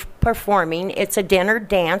will be performing. It's a dinner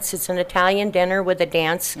dance. It's an Italian dinner with a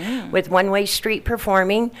dance with One Way Street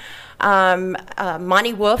performing.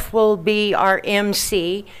 Monty Wolf will be our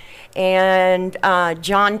MC. And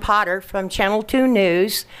John Potter from Channel 2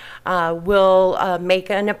 News will make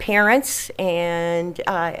an appearance, and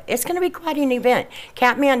it's going to be quite an event.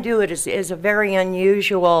 Camp Mandu is a very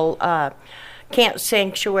unusual camp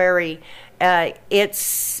sanctuary.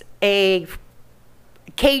 It's a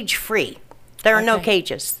cage-free. There are no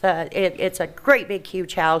cages. It's a great big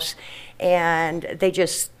huge house, and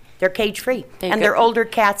they're cage-free, and they're older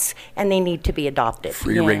cats, and they need to be adopted.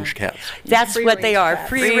 Free-range cats. That's what they are.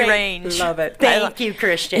 Free range. Love it. Thank you,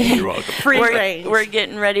 Christian. You're welcome. Free range. We're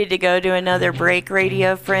getting ready to go to another break,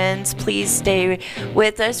 radio friends. Please stay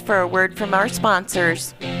with us for a word from our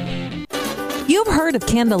sponsors. You've heard of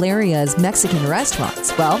Candelaria's Mexican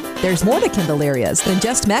restaurants. Well, there's more to Candelaria's than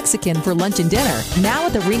just Mexican for lunch and dinner. Now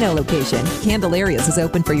at the Reno location, Candelaria's is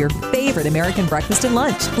open for your favorite American breakfast and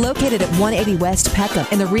lunch. Located at 180 West Peckham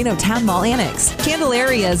in the Reno Town Mall Annex,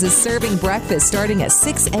 Candelaria's is serving breakfast starting at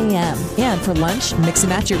 6 a.m. And for lunch, mix and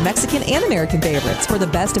match your Mexican and American favorites for the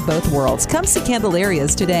best of both worlds. Come see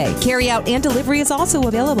Candelaria's today. Carry out and delivery is also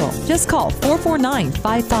available. Just call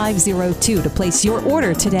 449-5502 to place your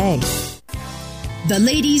order today. The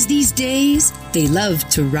ladies these days, they love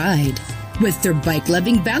to ride, with their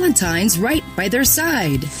bike-loving Valentines right by their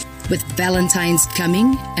side. With Valentine's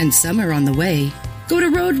coming and summer on the way, go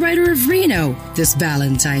to Road Rider of Reno this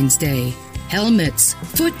Valentine's Day. Helmets,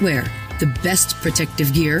 footwear, the best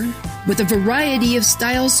protective gear, with a variety of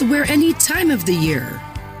styles to wear any time of the year.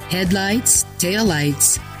 Headlights,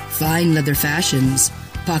 taillights, fine leather fashions,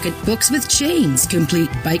 pocketbooks with chains,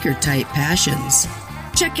 complete biker-type passions.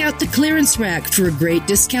 Check out the clearance rack for a great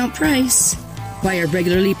discount price. Buy a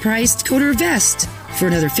regularly priced coat or vest for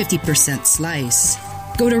another 50% slice.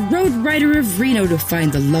 Go to Road Rider of Reno to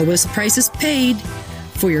find the lowest prices paid.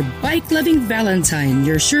 For your bike-loving Valentine,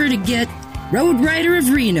 you're sure to get Road Rider of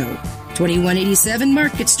Reno, 2187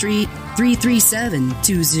 Market Street,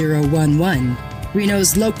 337-2011.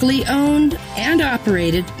 Reno's locally owned and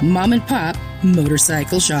operated mom-and-pop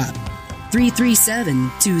motorcycle shop.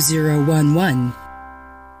 337-2011.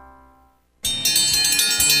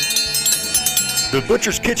 The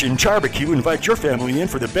Butcher's Kitchen Charbecue invites your family in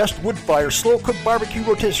for the best wood-fire, slow-cooked barbecue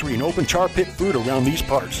rotisserie and open char pit food around these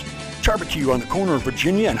parts. Charbecue on the corner of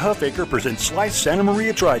Virginia and Huffaker presents sliced Santa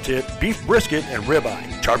Maria tri-tip, beef brisket, and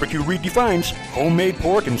ribeye. Charbecue redefines homemade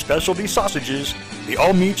pork and specialty sausages. The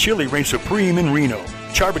all-meat chili reigns supreme in Reno.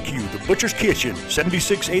 Charbecue, the Butcher's Kitchen,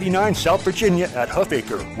 7689 South Virginia at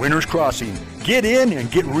Huffaker, Winners Crossing. Get in and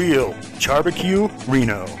get real. Charbecue,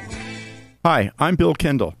 Reno. Hi, I'm Bill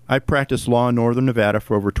Kendall. I've practiced law in Northern Nevada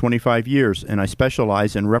for over 25 years, and I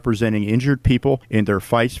specialize in representing injured people in their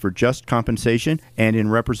fights for just compensation and in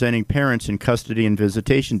representing parents in custody and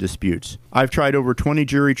visitation disputes. I've tried over 20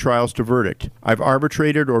 jury trials to verdict. I've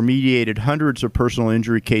arbitrated or mediated hundreds of personal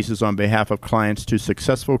injury cases on behalf of clients to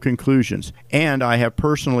successful conclusions, and I have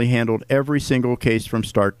personally handled every single case from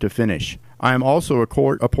start to finish. I am also a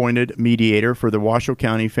court-appointed mediator for the Washoe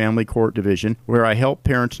County Family Court Division, where I help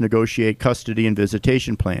parents negotiate custody and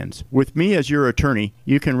visitation plans. With me as your attorney,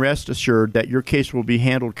 you can rest assured that your case will be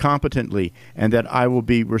handled competently and that I will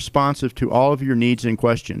be responsive to all of your needs and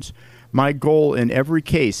questions. My goal in every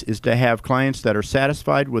case is to have clients that are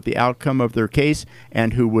satisfied with the outcome of their case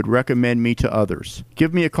and who would recommend me to others.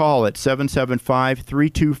 Give me a call at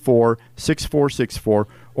 775-324-6464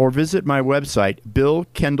 or visit my website,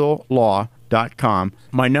 billkendalllaw.com.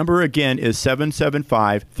 My number again is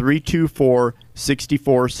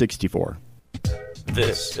 775-324-6464.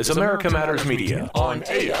 This is America Matters Media on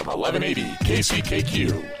AM 1180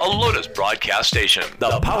 KCKQ, a Lotus broadcast station.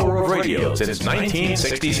 The power of radio since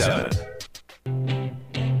 1967.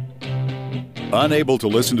 Unable to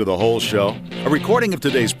listen to the whole show? A recording of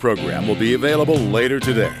today's program will be available later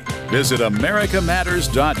today. Visit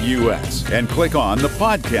americamatters.us and click on the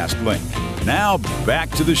podcast link. Now back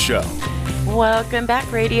to the show. Welcome back,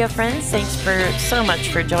 radio friends. Thanks so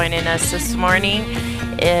much for joining us this morning.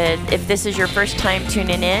 If this is your first time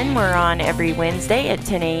tuning in, we're on every Wednesday at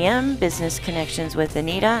 10 a.m. Business Connections with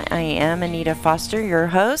Anita. I am Anita Foster, your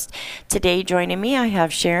host. Today joining me, I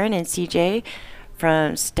have Sharon and CJ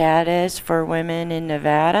from Status for Women in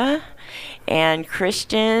Nevada, and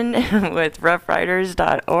Christian with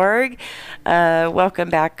roughriders.org. Welcome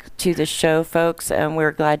back to the show, folks.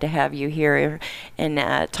 We're glad to have you here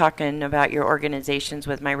and talking about your organizations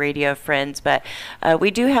with my radio friends. But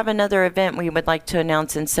we do have another event we would like to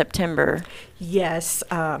announce in September. Yes.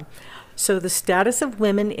 So the Status of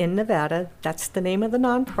Women in Nevada, that's the name of the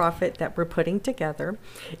nonprofit that we're putting together,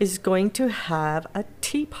 is going to have a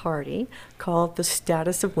tea party called the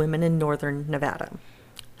Status of Women in Northern Nevada.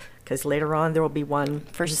 Because later on there will be one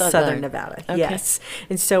for Southern Nevada. Okay. Yes.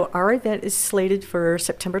 And so our event is slated for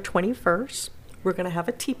September 21st. We're going to have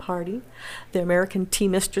a tea party. The American Tea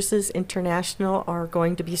Mistresses International are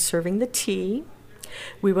going to be serving the tea.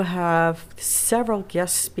 We will have several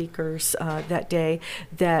guest speakers that day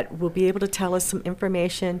that will be able to tell us some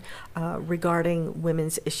information regarding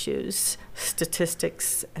women's issues,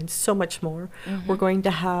 statistics, and so much more. Mm-hmm. We're going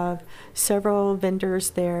to have several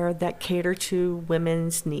vendors there that cater to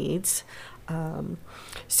women's needs.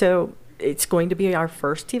 So it's going to be our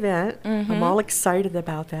first event. Mm-hmm. I'm all excited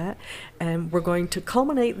about that. And we're going to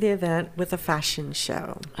culminate the event with a fashion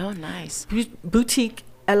show. Oh, nice. Boutique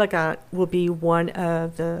Elegant will be one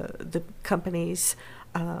of the companies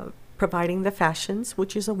providing the fashions,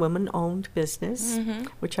 which is a women-owned business, mm-hmm.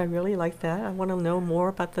 which I really like that. I want to know more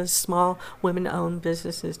about the small women-owned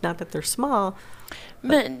businesses. Not that they're small,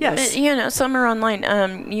 but yes. But, some are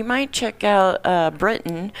online. You might check out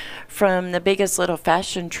Britton from the Biggest Little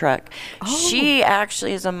Fashion Truck. Oh. She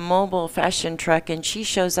actually is a mobile fashion truck, and she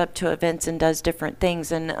shows up to events and does different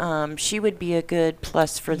things, and she would be a good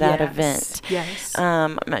plus for that event. Yes.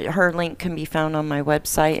 Her link can be found on my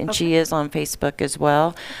website, and she is on Facebook as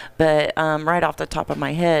well. But right off the top of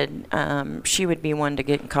my head, she would be one to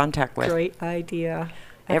get in contact with. Great idea.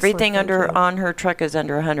 Everything on her truck is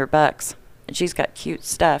under $100. And she's got cute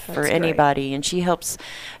stuff for anybody. Great. And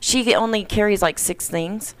she only carries like 6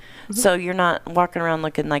 things. Mm-hmm. So you're not walking around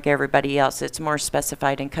looking like everybody else. It's more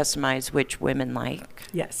specified and customized which women like.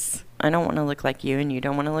 Yes. I don't want to look like you, and you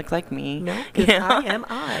don't want to look like me. No, because I am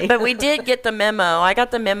I. But we did get the memo. I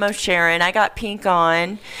got the memo, Sharon. I got pink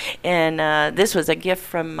on, and this was a gift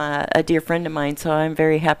from a dear friend of mine, so I'm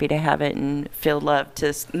very happy to have it and feel loved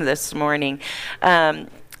this morning.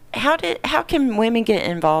 How can women get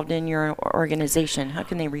involved in your organization? How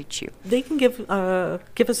can they reach you? They can give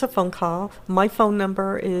us a phone call. My phone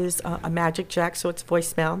number is a Magic Jack, so it's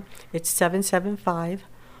voicemail. It's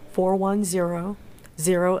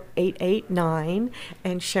 775-410-0889.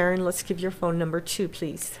 And Sharon, let's give your phone number too,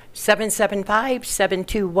 please.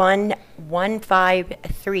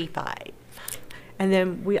 775-721-1535. And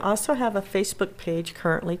then we also have a Facebook page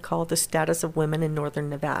currently called The Status of Women in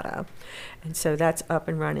Northern Nevada. And so that's up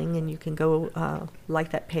and running, and you can go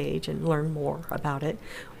like that page and learn more about it.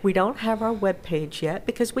 We don't have our web page yet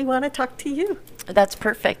because we want to talk to you. That's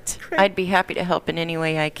perfect. Great. I'd be happy to help in any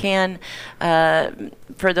way I can.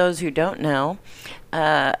 For those who don't know,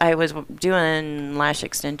 I was doing lash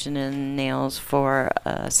extension and nails for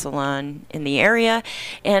a salon in the area,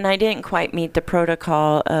 and I didn't quite meet the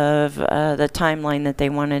protocol of the timeline that they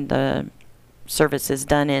wanted the services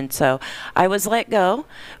done in, so I was let go.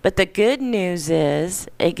 But the good news is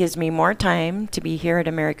it gives me more time to be here at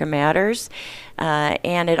America Matters,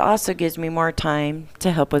 and it also gives me more time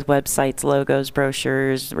to help with websites, logos,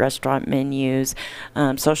 brochures, restaurant menus,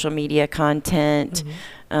 social media content,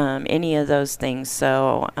 any of those things.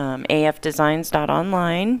 So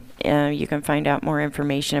afdesigns.online, you can find out more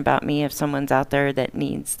information about me if someone's out there that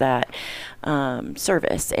needs that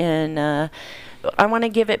service. And I want to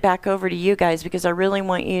give it back over to you guys because I really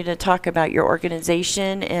want you to talk about your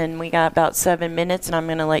organization, and we got about 7 minutes, and I'm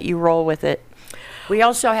going to let you roll with it. We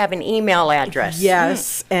also have an email address.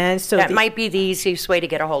 Yes, and so that might be the easiest way to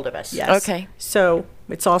get a hold of us. Yes. Okay. So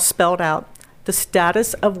it's all spelled out. The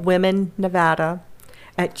Status of Women Nevada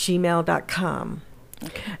 @gmail.com.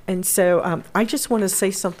 Okay. And so I just want to say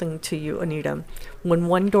something to you, Anita. When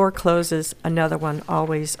one door closes, another one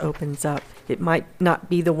always opens up. It might not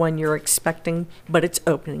be the one you're expecting, but it's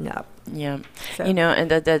opening up. Yeah. So. You know, and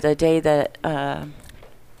the day that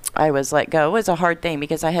I was let go was a hard thing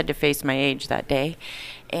because I had to face my age that day.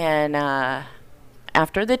 And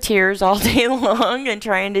after the tears all day long and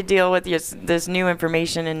trying to deal with this new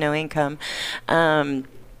information and no income,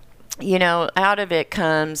 you know, out of it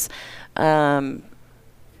comes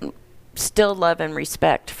still love and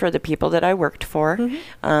respect for the people that I worked for,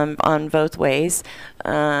 on both ways.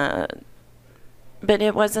 But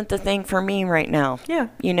it wasn't the thing for me right now. Yeah.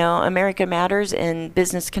 You know, America Matters and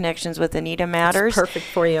Business Connections with Anita Matters. It's perfect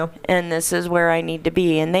for you. And this is where I need to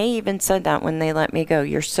be. And they even said that when they let me go.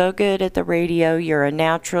 You're so good at the radio. You're a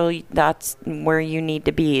natural. That's where you need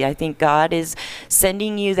to be. I think God is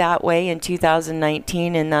sending you that way in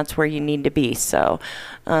 2019, and that's where you need to be. So,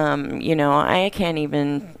 you know, I can't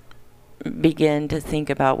even begin to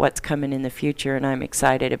think about what's coming in the future, and I'm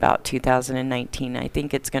excited about 2019. I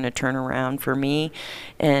think it's going to turn around for me,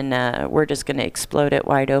 and we're just going to explode it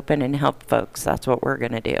wide open and help folks. That's what we're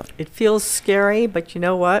going to do. It feels scary, but you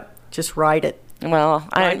know what? Just ride it. Well,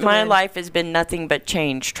 my life has been nothing but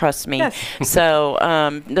change, trust me. Yes. So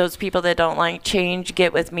those people that don't like change,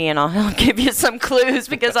 get with me and I'll give you some clues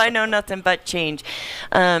because I know nothing but change.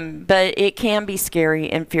 But it can be scary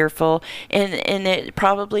and fearful, and it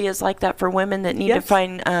probably is like that for women that need to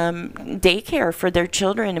find daycare for their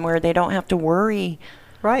children and where they don't have to worry.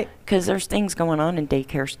 Right. Because there's things going on in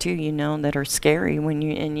daycares too, you know, that are scary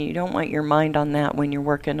and you don't want your mind on that when you're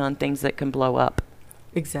working on things that can blow up.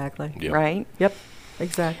 Exactly. Yep. Right? Yep.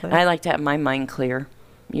 Exactly. I like to have my mind clear,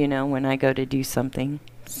 you know, when I go to do something.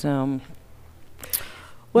 So,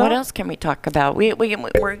 what else can we talk about?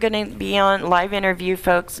 We're going to be on live interview,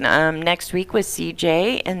 folks, next week with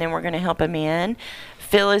CJ, and then we're going to help him in.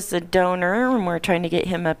 Phil is the donor, and we're trying to get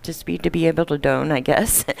him up to speed to be able to donate, I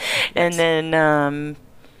guess. And then,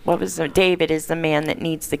 David is the man that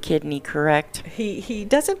needs the kidney, correct? He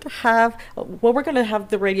doesn't have. Well, we're going to have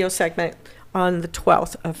the radio segment on the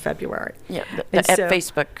 12th of February. Yeah, a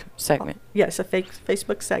Facebook segment. Yes, a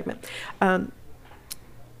Facebook segment.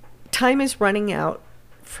 Time is running out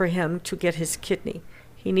for him to get his kidney.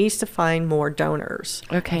 He needs to find more donors.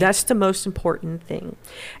 Okay. That's the most important thing.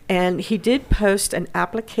 And he did post an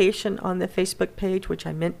application on the Facebook page, which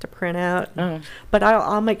I meant to print out, but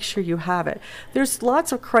I'll make sure you have it. There's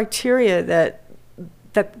lots of criteria that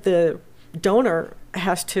the donor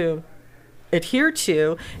has to adhere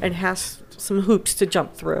to and has some hoops to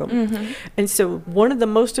jump through. And so one of the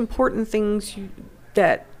most important things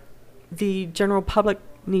that the general public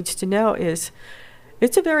needs to know is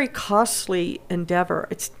it's a very costly endeavor.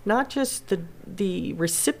 It's not just the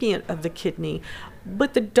recipient of the kidney,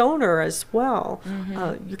 but the donor as well.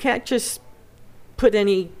 You can't just put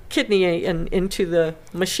any kidney into the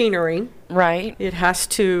machinery. Right. It has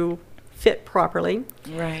to fit properly.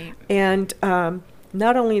 Right. And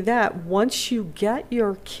not only that, once you get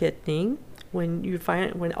your kidney,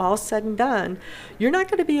 when all's said and done, you're not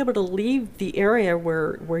going to be able to leave the area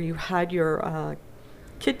where you had your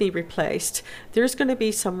kidney replaced. There's going to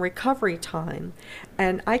be some recovery time,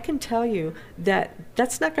 and I can tell you that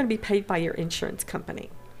that's not going to be paid by your insurance company.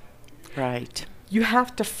 Right. You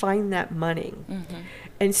have to find that money.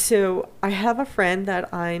 And so I have a friend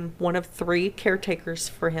that I'm one of 3 caretakers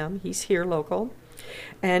for him. He's here local.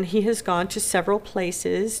 And he has gone to several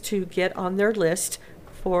places to get on their list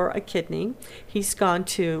for a kidney. He's gone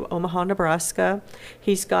to Omaha, Nebraska.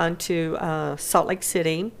 He's gone to Salt Lake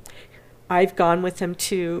City. I've gone with him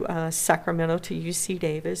to Sacramento, to UC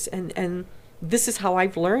Davis. And this is how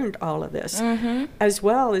I've learned all of this. As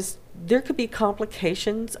well as there could be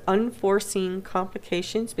complications, unforeseen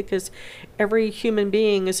complications, because every human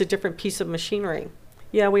being is a different piece of machinery.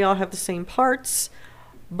 Yeah, we all have the same parts,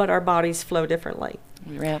 but our bodies flow differently.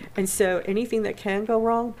 Yep. And so anything that can go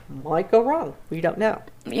wrong might go wrong. We don't know.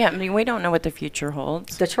 Yeah, I mean, we don't know what the future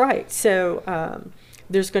holds. That's right. So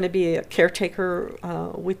there's going to be a caretaker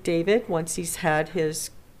with David once he's had his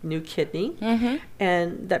new kidney.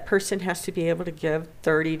 And that person has to be able to give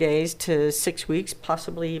 30 days to 6 weeks,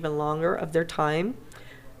 possibly even longer, of their time.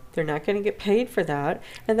 They're not going to get paid for that.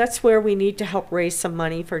 And that's where we need to help raise some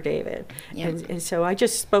money for David. Yep. And so I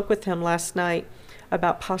just spoke with him last night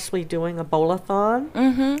about possibly doing a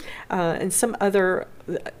bowl-a-thon and some other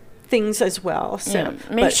things as well. So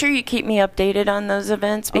Make sure you keep me updated on those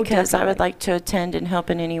events, because I would like to attend and help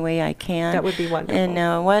in any way I can. That would be wonderful.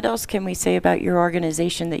 And what else can we say about your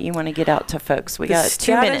organization that you want to get out to folks? We got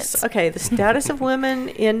 2 minutes. Okay, the Status of Women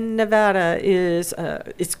in Nevada is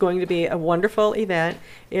it's going to be a wonderful event.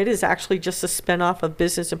 It is actually just a spinoff of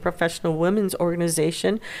Business and Professional Women's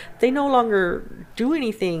Organization. They no longer do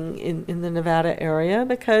anything in the Nevada area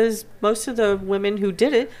because most of the women who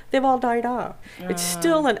did it, they've all died off. It's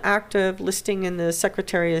still an active listing in the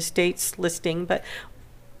Secretary of State's listing, but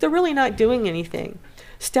they're really not doing anything.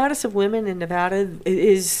 Status of Women in Nevada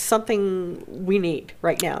is something we need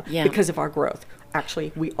right now because of our growth.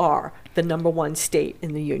 Actually, we are the #1 state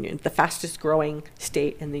in the union, the fastest growing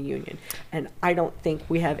state in the union. And I don't think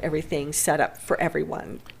we have everything set up for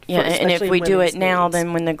everyone. Yeah, and if we do it now,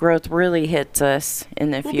 then when the growth really hits us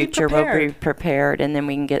in the future, we'll be prepared, and then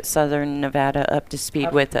we can get Southern Nevada up to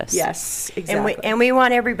speed with us. Yes, exactly. And we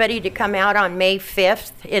want everybody to come out on May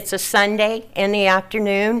 5th. It's a Sunday in the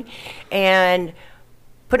afternoon. And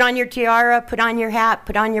put on your tiara, put on your hat,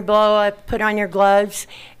 put on your blow-up, put on your gloves,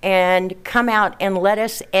 and come out and let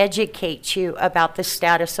us educate you about the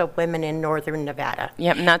status of women in Northern Nevada.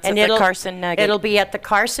 Yep, and that's at the Carson Nugget. It'll be at the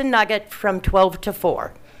Carson Nugget from 12 to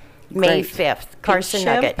 4. May 5th, Carson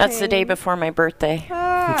Nugget. That's the day before my birthday.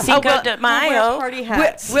 Cinco de Mayo. Party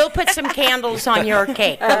hats. We'll put some candles on your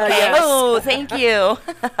cake. Okay. Yes. Oh, thank you.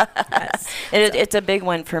 It's a big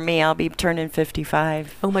one for me. I'll be turning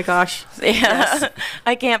 55. Oh my gosh. Yeah. Yes.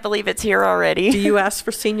 I can't believe it's here already. Do you ask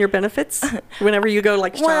for senior benefits whenever you go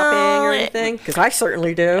like shopping or anything? Because I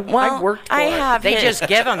certainly do. Well, I've worked for it. They just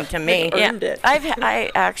give them to me.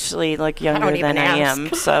 I actually look younger than I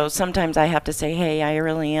am, so sometimes I have to say, hey, I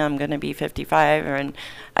really am going to be 55. And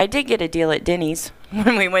I did get a deal at Denny's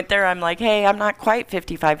when we went there. I'm like, hey, I'm not quite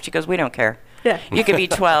 55. She goes, we don't care. Yeah. You could be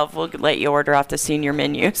 12. We'll let you order off the senior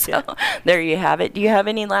menu. So there you have it. Do you have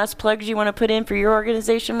any last plugs you want to put in for your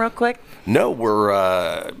organization real quick? No, we're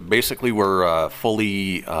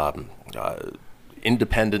fully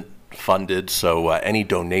independent funded, so any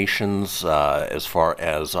donations as far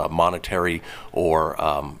as monetary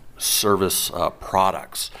or service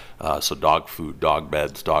products, so dog food, dog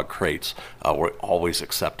beds, dog crates, we're always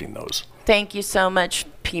accepting those. Thank you so much,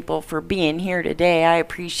 people, for being here today. I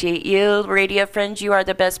appreciate you. Radio friends, you are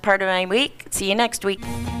the best part of my week. See you next week.